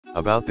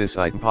About this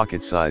item: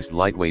 pocket-sized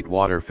lightweight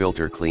water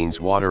filter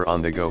cleans water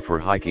on the go for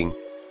hiking,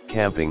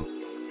 camping,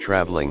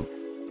 traveling,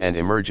 and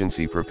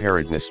emergency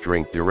preparedness.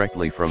 Drink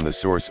directly from the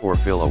source or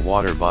fill a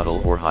water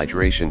bottle or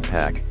hydration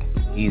pack.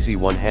 Easy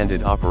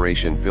one-handed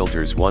operation.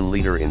 Filters 1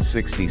 liter in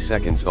 60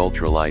 seconds.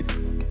 Ultralight,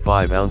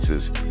 5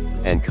 ounces,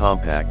 and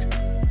compact,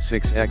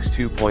 6x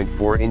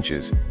 2.4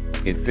 inches.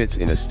 It fits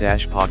in a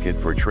stash pocket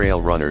for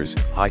trail runners,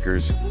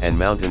 hikers, and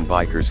mountain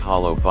bikers.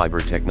 Hollow fiber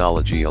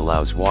technology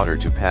allows water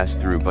to pass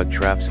through but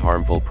traps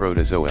harmful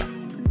protozoa,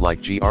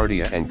 like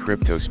Giardia and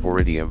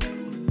Cryptosporidium,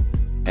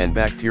 and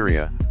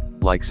bacteria,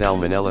 like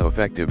Salmonella.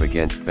 Effective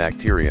against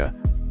bacteria,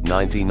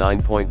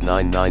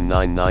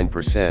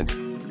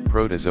 99.9999%,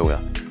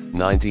 protozoa,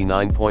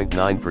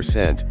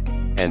 99.9%,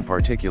 and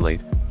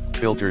particulate.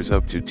 Filters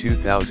up to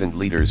 2,000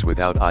 liters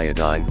without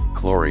iodine,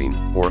 chlorine,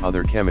 or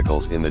other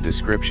chemicals. In the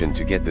description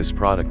to get this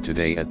product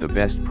today at the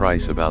best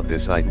price. About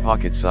this item: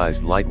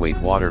 pocket-sized lightweight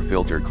water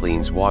filter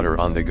cleans water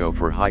on the go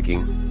for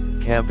hiking,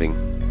 camping,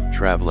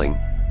 traveling,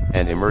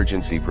 and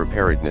emergency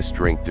preparedness.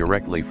 Drink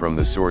directly from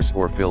the source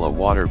or fill a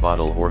water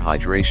bottle or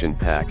hydration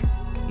pack.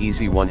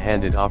 Easy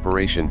one-handed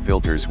operation.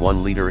 Filters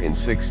 1 liter in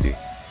 60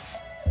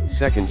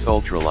 seconds.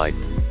 Ultralight,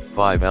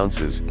 5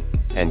 ounces,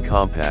 and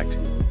compact,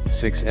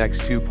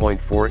 6x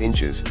 2.4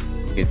 inches.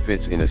 It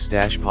fits in a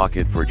stash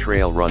pocket for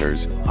trail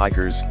runners,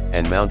 hikers,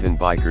 and mountain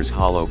bikers.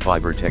 Hollow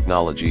fiber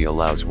technology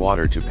allows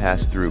water to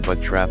pass through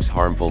but traps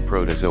harmful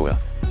protozoa,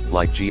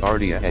 like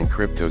Giardia and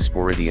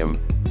Cryptosporidium,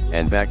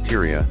 and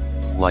bacteria,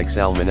 like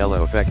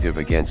Salmonella. Effective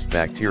against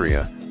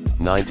bacteria,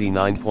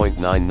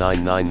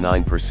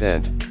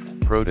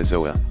 99.9999%,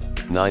 protozoa,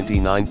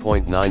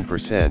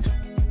 99.9%,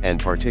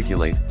 and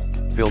particulate.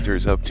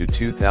 Filters up to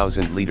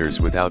 2,000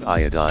 liters without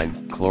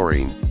iodine,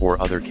 chlorine, or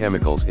other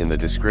chemicals. In the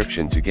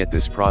description to get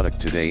this product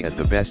today at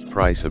the best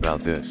price.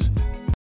 About this